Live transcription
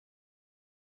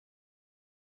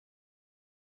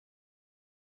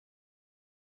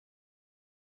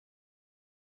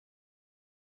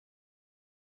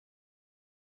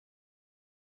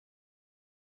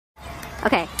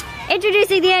Okay.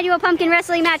 Introducing the annual pumpkin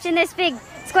wrestling match in this big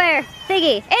square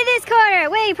thingy. In this corner,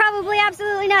 weighing probably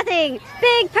absolutely nothing,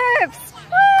 Big Perps.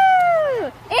 Woo!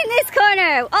 In this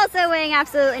corner, also weighing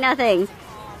absolutely nothing,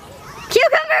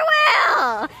 Cucumber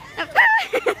Whale.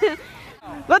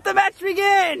 Let the match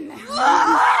begin.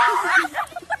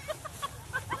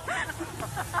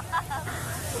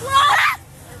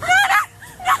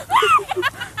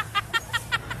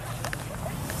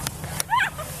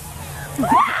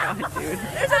 God, dude.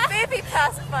 There's a baby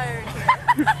pacifier in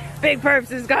here. Big Perps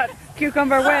has got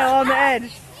Cucumber Whale on the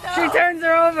edge. No. She turns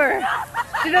her over.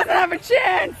 She doesn't have a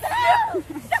chance.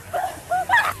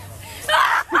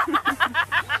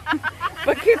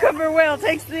 But Cucumber Whale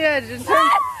takes the edge and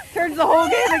turns the whole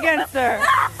game against her.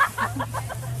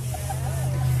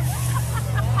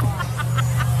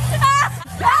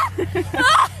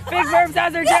 Big Perps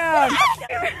has her down.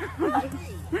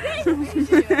 You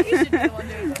should be the one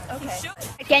doing this. Okay.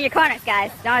 Get in your corners,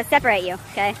 guys. Don't want to separate you,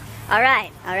 okay? All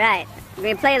right. We're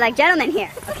going to play like gentlemen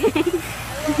here, okay?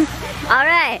 All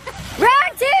right.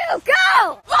 Round 2,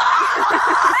 go!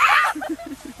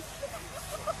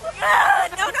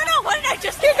 No, what did I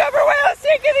just do? Cucumber Whale is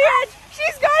taking the edge.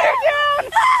 She's got her down.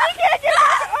 She can't get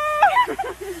her. Oh.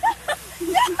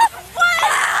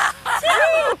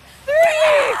 1, 2, 3.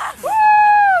 Woo!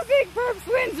 Big Perps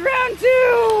wins round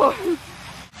 2.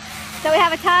 So we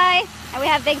have a tie, and we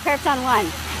have Big Perps on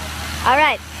 1. All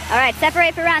right,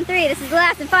 separate for round 3. This is the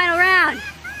last and final round.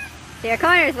 To your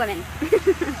corners, women.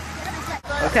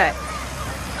 Okay.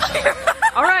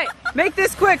 All right, make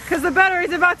this quick, because the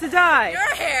battery's about to die.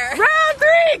 Your hair. Round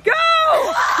 3,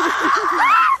 go!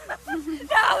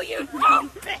 No, you dumb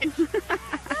bitch.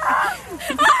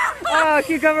 Oh,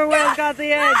 Cucumber Whale's got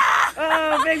the edge.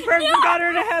 Oh, Big Perps has got her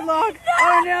in a headlock.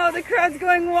 Oh no, the crowd's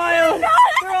going wild.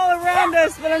 They're all around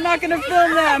us, but I'm not going to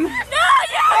film them.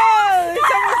 Oh,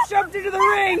 someone's jumped into the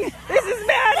ring. This is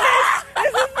madness.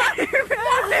 This is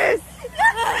madness.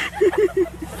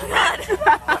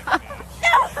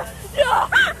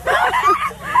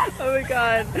 Oh my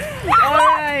God. All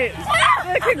right.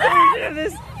 The conclusion of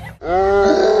this.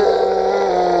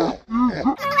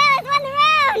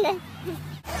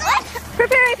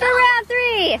 Preparing for round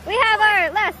 3. We have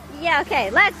our last,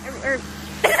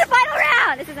 this is the final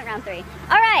round. This isn't round 3.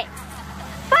 All right,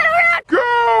 final round.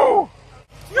 Go!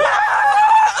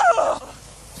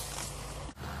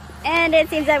 And it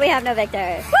seems that we have no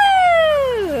victors.